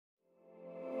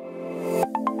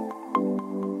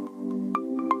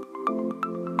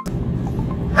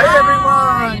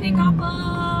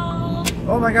UNIQOUPLE!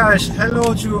 Oh my gosh,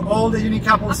 hello to all the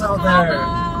UNIQOUPLEs out there!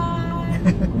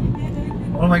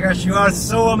 Oh my gosh, you are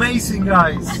so amazing,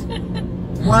 guys!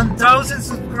 1,000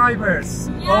 subscribers!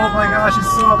 Yeah. Oh my gosh,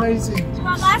 it's so amazing!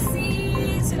 Terima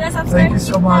kasih sudah subscribe. Thank you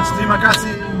so kita. much, terima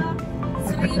kasih!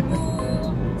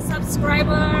 1,000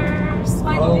 subscribers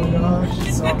finally! Oh gosh,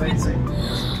 it's so amazing!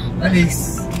 And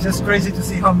it's just crazy to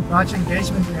see how much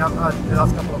engagement we have had the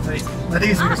last couple of days. I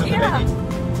think it's because of the baby.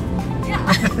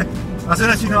 Yeah. As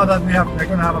soon as you know that we're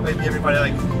gonna have a baby, everybody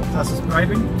like starts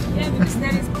subscribing. Yeah, because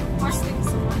that is posting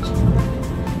so much.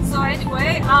 So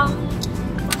anyway,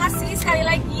 makasih sekali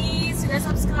lagi sudah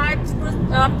subscribe,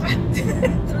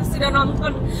 terus sudah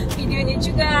nonton videonya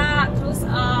juga, terus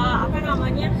apa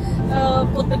namanya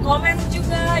put the comment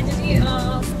juga. Jadi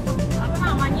apa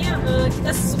namanya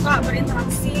kita suka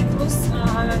berinteraksi, terus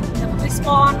dapat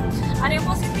respon. Ada yang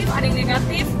positif, ada yang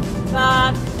negatif,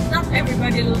 but not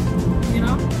everybody, you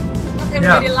know.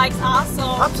 Everybody likes us, so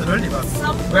absolutely, but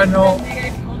some we're no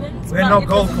negative comments, we're no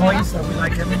gold coins that we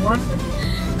like everyone.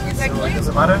 Exactly. So it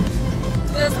doesn't matter.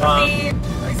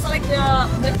 It's like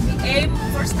the aim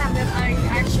first time that I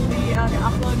actually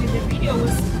uploaded the video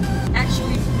was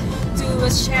actually to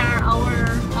share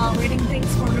our reading things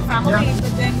for the family,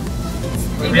 but then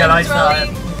we realized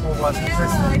that people was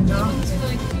interested in that.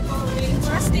 People really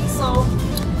interesting, so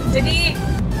jadi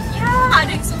ya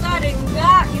ada yang suka ada yang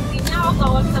enggak. Intinya waktu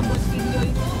awal kita buat video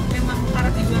itu memang karena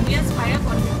tujuannya supaya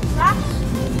keluarga kita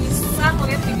bisa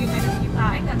melihat video merek kita.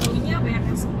 Nggak taunya banyak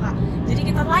yang suka, jadi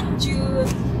kita lanjut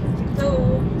gitu.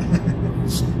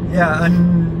 Yeah, and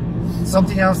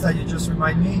something else that you just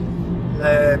remind me,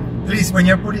 please, when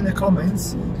you're putting the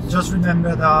comments, just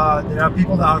remember that there are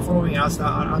people that are following us that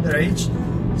are underage,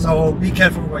 so be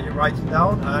careful what you're writing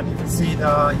down. And if you see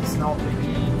that it's not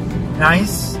really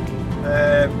nice,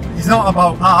 it's not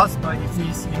about us, but if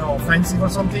it's, you know, offensive or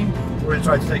something, we'll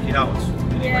try to take it out.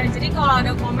 Ya, jadi kalau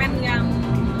ada komen yang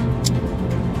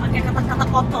pakai kata-kata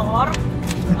kotor,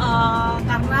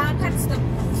 karena kan setiap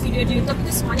video di YouTube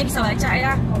itu semuanya bisa baca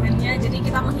ya komennya. Jadi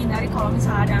kita menghindari kalau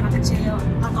misalnya ada anak kecil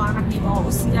atau anak di bawah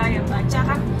usia yang baca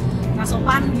kan nggak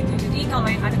sopan gitu. Jadi kalau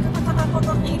yang ada kata-kata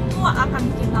kotornya itu akan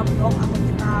kita blok atau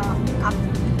kita cut.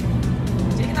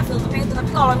 Jadi kita filternya itu. Tapi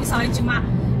kalau misalnya cuma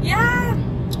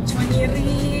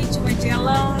ngiri, cuma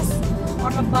jealous,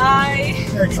 or lebay,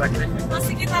 Exactly.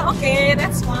 masih kita okay,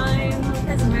 that's fine,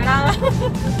 doesn't matter.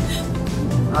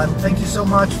 And thank you so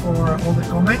much for all the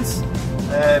comments.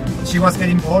 She was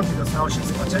getting bored because now she's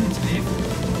on maternity leave,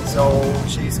 so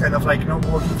she's kind of like not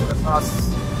working for the past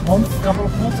couple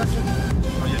of months actually.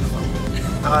 Oh, you know.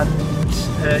 And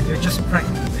you're just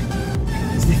pregnant.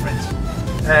 It's different.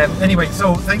 Anyway,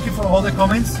 so thank you for all the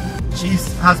comments. She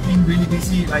has been really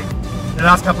busy. Like the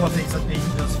last couple of days have been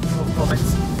just full of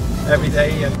comments every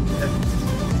day, and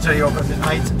literally open the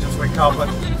night and just wake up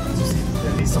and to see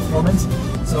the list of comments.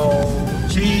 So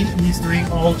she is doing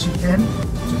all she can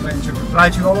to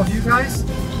reply to all of you guys.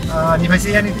 And if I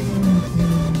say anything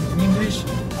in English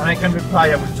and I can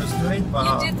reply, I will just do it.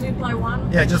 But You did reply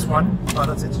one. yeah, just one,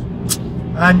 but that's it.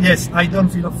 And yes, I don't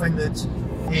feel offended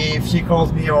if she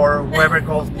calls me or whoever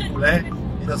calls me bule.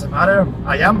 It doesn't matter.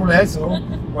 I am bule, so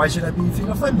why should I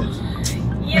feel offended?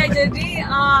 Iya, jadi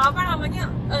apa namanya,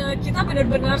 kita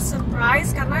benar-benar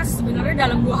surprise karena sebenarnya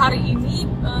dalam 2 hari ini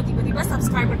tiba-tiba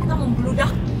subscriber kita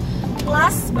membludak.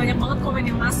 Plus banyak banget komen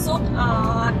yang masuk,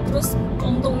 terus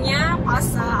untungnya pas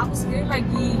aku sendiri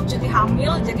lagi cuti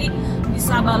hamil, jadi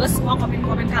bisa bales semua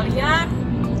komen-komen kalian,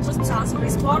 terus bisa langsung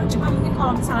respon. Cuma mungkin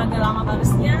kalau misalnya agak lama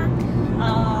balesnya,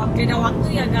 beda waktu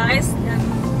ya guys. Dan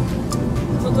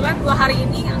kebetulan 2 hari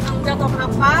ini nggak tahu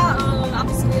kenapa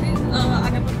aku sendiri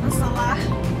ada masalah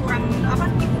kurang apa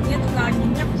tidurnya tuh nggak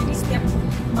nyenyak, jadi setiap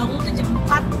bangun tuh jam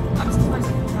 4, abis itu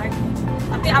masih tidur lagi.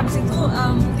 Tapi abis itu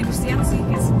tidur siang sih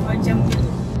kayak 2 jam gitu,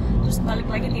 terus balik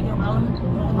lagi tidur malam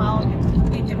normal gitu.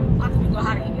 Tapi jam 4 di 2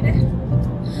 hari ini deh.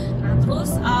 Nah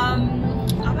terus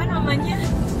apa namanya?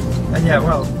 And yeah,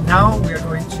 well, now we are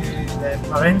going to the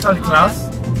parental class.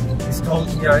 It's called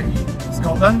here in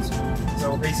Scotland.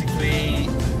 So basically,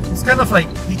 it's kind of like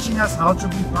teaching us how to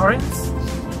be parents,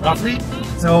 roughly.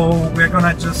 So we're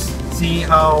gonna just see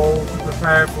how to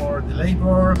prepare for the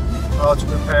labor, how to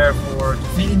prepare for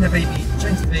feeding the baby,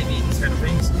 change the baby, these kind of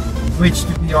things, which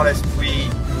to be honest, we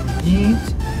need.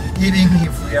 Even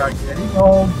if we are getting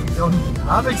old, we don't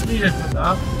have experience with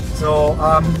that. So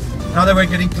now that we're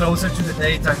getting closer to the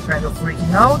date, I'm kind of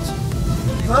freaking out.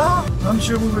 But I'm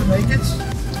sure we will make it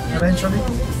eventually.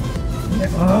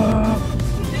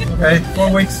 Okay, 4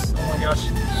 weeks. Oh my gosh.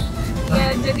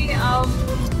 Ya jadi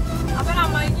apa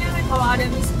namanya, kalau ada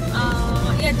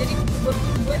ya jadi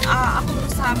aku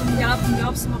berusaha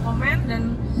menjawab semua komen, dan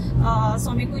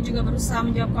suamiku juga berusaha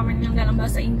menjawab komen yang dalam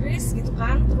bahasa Inggris gitu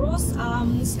kan. Terus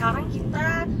sekarang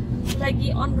kita lagi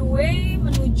on the way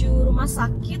menuju rumah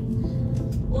sakit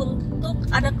untuk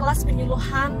ada kelas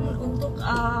penyuluhan untuk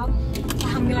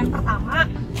kehamilan pertama.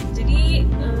 Jadi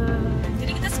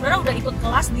kita sebenarnya udah ikut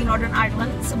kelas di Northern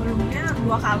Ireland sebelumnya 2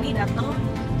 kali datang.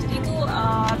 Jadi itu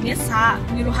biasa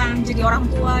penyuluhan jadi orang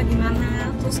tua gimana.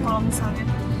 Terus kalau misalnya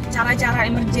cara-cara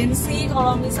emergency,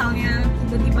 kalau misalnya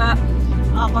tiba-tiba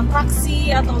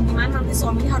kontraksi atau gimana, nanti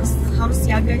suaminya harus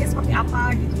siaganya seperti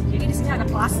apa gitu. Jadi di sini ada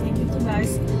kelasnya gitu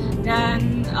guys.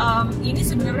 Dan ini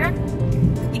sebenarnya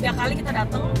 3 kali kita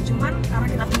datang, cuman karena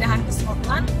kita pindahan ke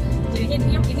Scotland, jadinya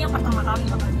ini yang pertama kali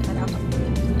kita datang.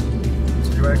 So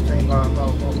you were explaining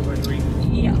about what we were doing.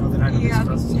 Yeah, yeah,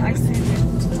 I said it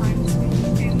 2 times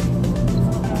in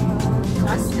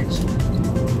class section.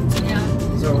 Yeah.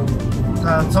 So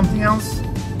something else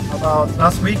about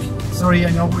last week. Sorry,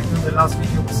 I know in the last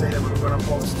video we said that we were going to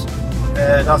post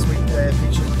last week the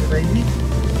picture of the baby.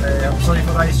 I'm sorry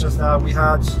for that. It's just that we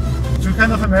had 2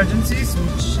 kind of emergencies,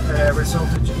 which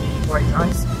resulted to be quite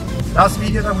nice. Last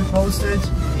video that we posted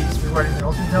is we were in the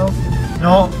hospital.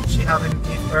 No, she hadn't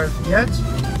given birth yet,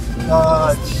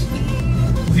 but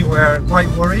we were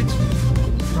quite worried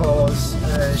because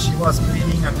she was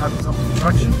bleeding and having some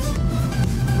contractions.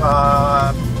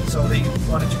 So they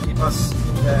wanted to keep us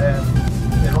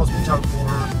in the hospital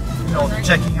for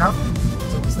checking up.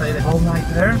 So we stayed the whole night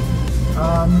there,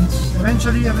 and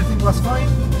eventually everything was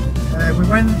fine. We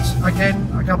went again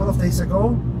a couple of days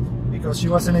ago because she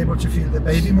wasn't able to feel the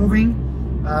baby moving,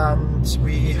 and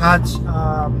we had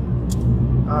a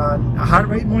heart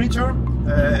rate monitor,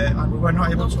 and we were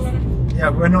not able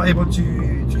to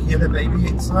hear the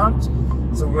baby's heart.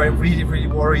 So we were really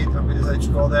worried, and we decided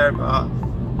to go there, but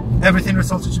everything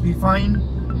resulted to be fine.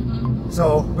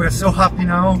 So we're so happy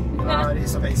now.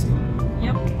 It's amazing.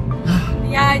 Yep.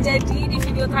 Ya, jadi di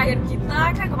video terakhir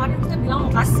kita kan kemarin kita bilang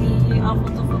mau kasih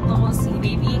foto-foto si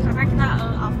baby karena kita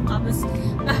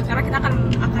karena kita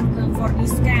akan ke 4D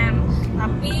scan,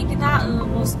 tapi kita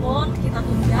postpone, kita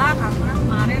tunda karena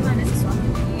kemarin ada sesuatu.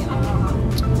 Jadi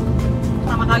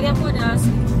pertama kali aku ada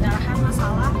sedikit pendarahan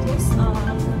masalah, terus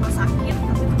rumah sakit,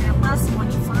 tapi ternyata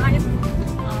semuanya fine,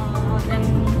 dan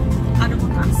ada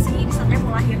kontraksi di saat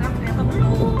mau lahiran, ternyata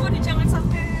belum, jangan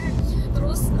sampai.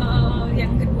 Terus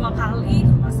yang kedua kali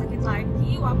ke rumah sakit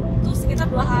lagi waktu sekitar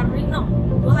 2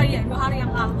 hari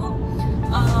yang lalu,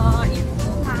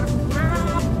 itu karena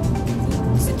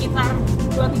sekitar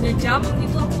 2-3 jam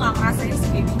itu aku nggak ngerasain si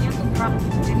babynya tuh gerak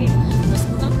gitu. Jadi terus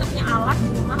kita punya alat di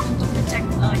rumah untuk ngecek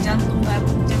jantung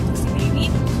si baby,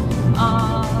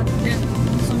 dan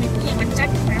suamiku yang ngecek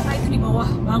ternyata itu di bawah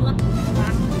banget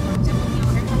kan jantungnya,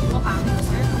 makanya kita bawa kami terus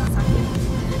saya ke rumah sakit.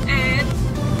 And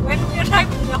when we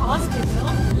arrived in the hospital,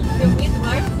 the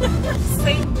midwife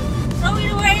said, "Throw it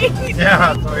away."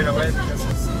 Yeah, throw it away because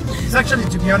it's actually,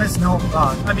 to be honest, not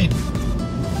bad. I mean,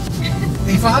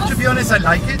 if I have to be honest, I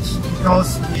like it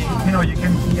because you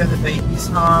can hear the baby's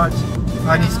heart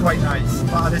and it's quite nice.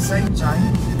 But at the same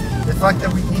time, the fact that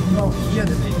we did not hear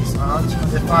the baby's heart and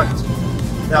the fact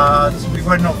that we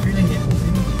were not feeling it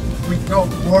moving, we got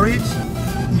worried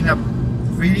in a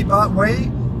really bad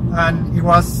way, and it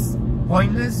was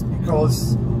pointless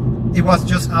because it was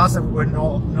just us and we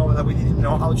didn't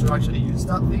know how to actually use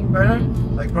that thing better,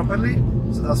 like properly.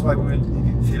 So that's why we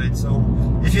didn't feel it. So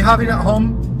if you have it at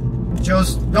home,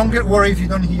 just don't get worried if you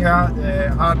don't hear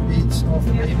the heartbeat of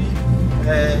the baby.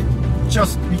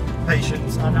 Just be patient,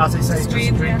 and as I say,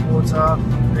 just drink water,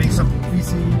 drink something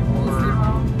fizzy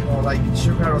or like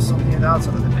sugar or something like that,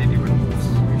 so that the baby will move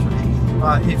usually.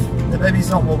 If the baby is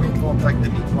not moving, contact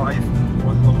the midwife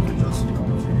or the doctor. Just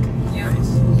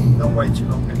don't wait too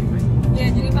long anyway. Ya,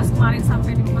 jadi pas kemarin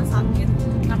sampai di rumah sakit,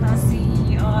 kata si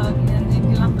bidan dia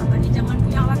bilang katanya jangan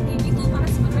punya alat kayak gitu karena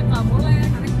sebenarnya nggak boleh,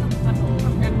 karena kita bukan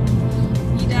dokter dan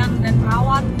bidan dan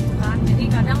perawat gitu kan. Jadi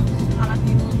kadang alat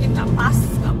itu mungkin nggak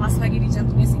pas lagi di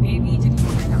jantungnya si baby, jadi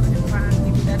sampai nggak kedengeran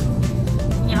gitu, dan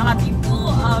punya alat itu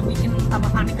bikin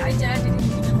tambah panik aja, jadi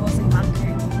mungkin nggak usah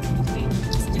dipakai. Jadi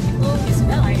sejak itu ya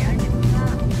sudah lah ya, jadi kita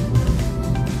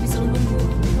disuruh nunggu.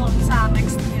 Kalau bisa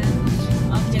nextnya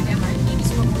kejadian lagi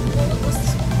disuruh nunggu, terus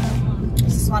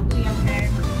sesuatu yang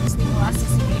kayak stimulasi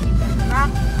si baby bergerak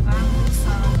kan. Terus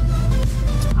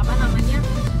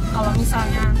kalau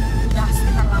misalnya udah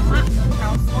sekitar lama baru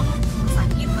telepon rumah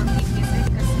sakit, nanti biasanya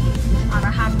dikasih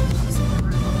arahan harus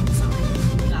gimana. Kalau misalnya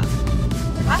nggak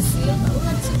berhasil baru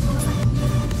nanti disuruh rumah sakit.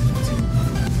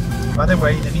 By the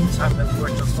way, in the meantime that we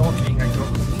were just talking, I got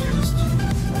confused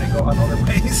and I got go another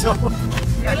way, so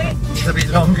Really? it's a bit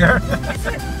longer.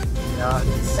 Yeah,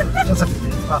 it's just a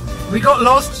bit. But we got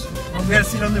lost, and we are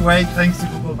still on the way thanks to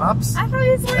Google Maps. I thought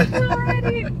it's like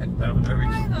already. No,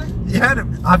 yeah,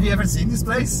 have you ever seen this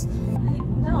place?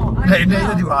 No,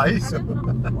 Neither do I. So.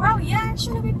 Well, yeah,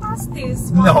 actually we passed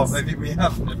this No, once. maybe we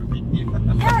have never been here.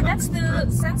 Yeah, that's the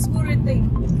Sainsbury thing.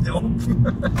 No.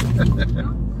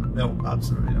 No,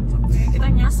 absolutely not. Kita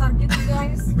nyasar gitu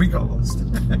guys. We got lost.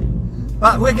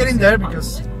 But we're getting there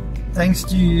because thanks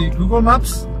to Google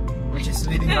Maps, which is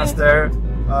leading us there,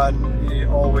 and we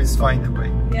always find a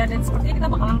way. Ya, dan sepertinya kita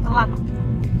bakalan telat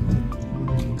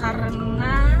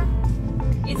karena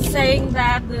it's saying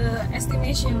that the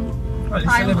estimation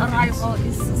time arrival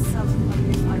is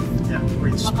 7:45. Yeah,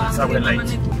 which is Bakalan our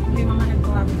late. 5 menit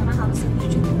telat karena harusnya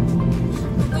 7.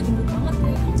 Itu gendut banget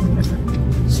ya.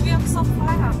 She looks so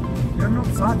fat. You're not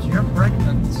fat, you're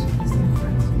pregnant. It's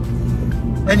different.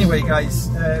 Anyway, guys,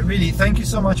 really thank you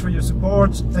so much for your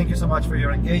support. Thank you so much for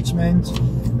your engagement.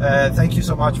 Thank you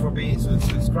so much for being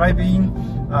subscribing.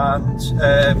 And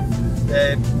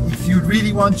if you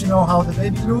really want to know how the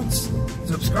baby looks,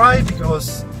 subscribe,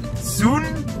 because soon,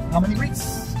 how many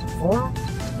weeks? 4?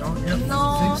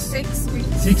 No, 6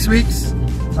 weeks. 6 weeks,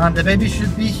 and the baby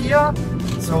should be here.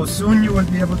 So soon you will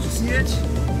be able to see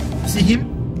him,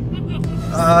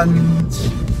 and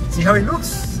see how he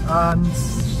looks. And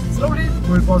slowly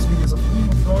we'll post videos of him,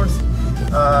 of course,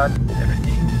 and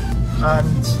everything.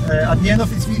 And at the end of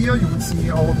this video, you will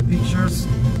see all the pictures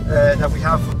that we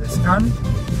have from the scan.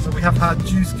 So we have had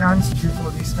 2 scans, 2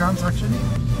 4D scans actually.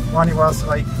 One it was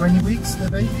like 20 weeks,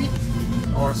 the baby,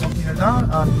 or something like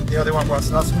that, and the other one was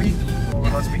last week, or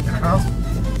last week and a half.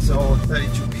 So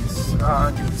 32 weeks.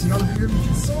 And you will see all the videos,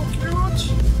 which is so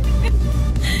cute.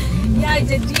 Ya,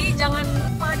 jadi jangan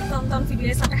lupa ditonton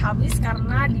videonya sampai habis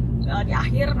karena di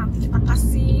akhir nanti kita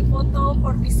kasih foto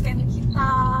 4D scan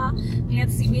kita, lihat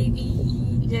si baby.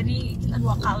 Jadi kita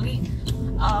 2 kali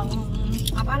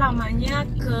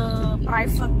ke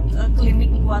private clinic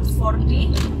buat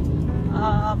 4D,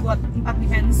 buat 4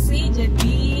 dimensi.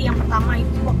 Jadi yang pertama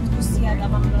itu waktu usia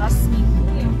 18 minggu,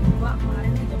 yang kedua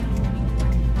kemarin 30 minggu.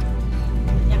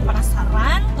 Yang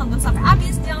penasaran, tonton sampai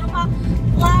habis. Jangan lupa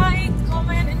like,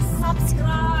 comment, and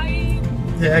subscribe.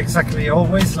 Yeah, exactly.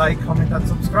 Always like, comment, and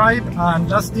subscribe. And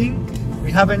last thing,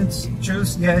 we haven't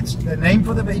choose yet the name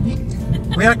for the baby.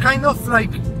 We are kind of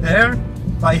like there,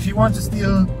 but if you want to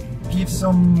still give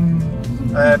some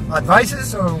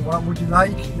advices, or what would you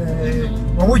like,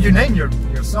 what would you name your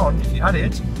son if you had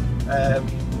it,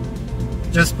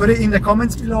 just put it in the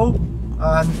comments below,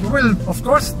 and we will of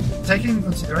course take it in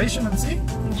consideration and see.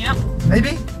 Yep.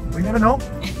 Maybe, we never know.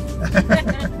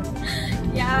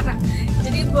 Ya,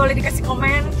 jadi boleh dikasih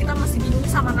komen. Kita masih bingung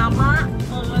sama nama.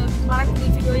 Kemarin di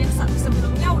video yang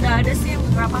sebelumnya udah ada sih yang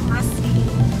beberapa ngasih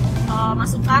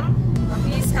masukan,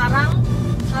 tapi sekarang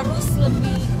harus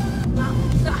lebih,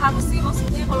 nggak harus sih,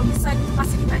 maksudnya kalau bisa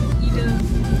kasih kita ide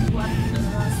buat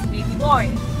si baby boy.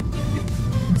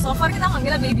 So far kita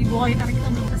manggilnya baby boy karena kita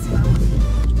belum kasih nama.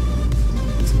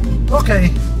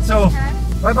 Okay, so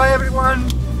bye bye everyone,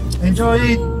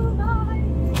 enjoy.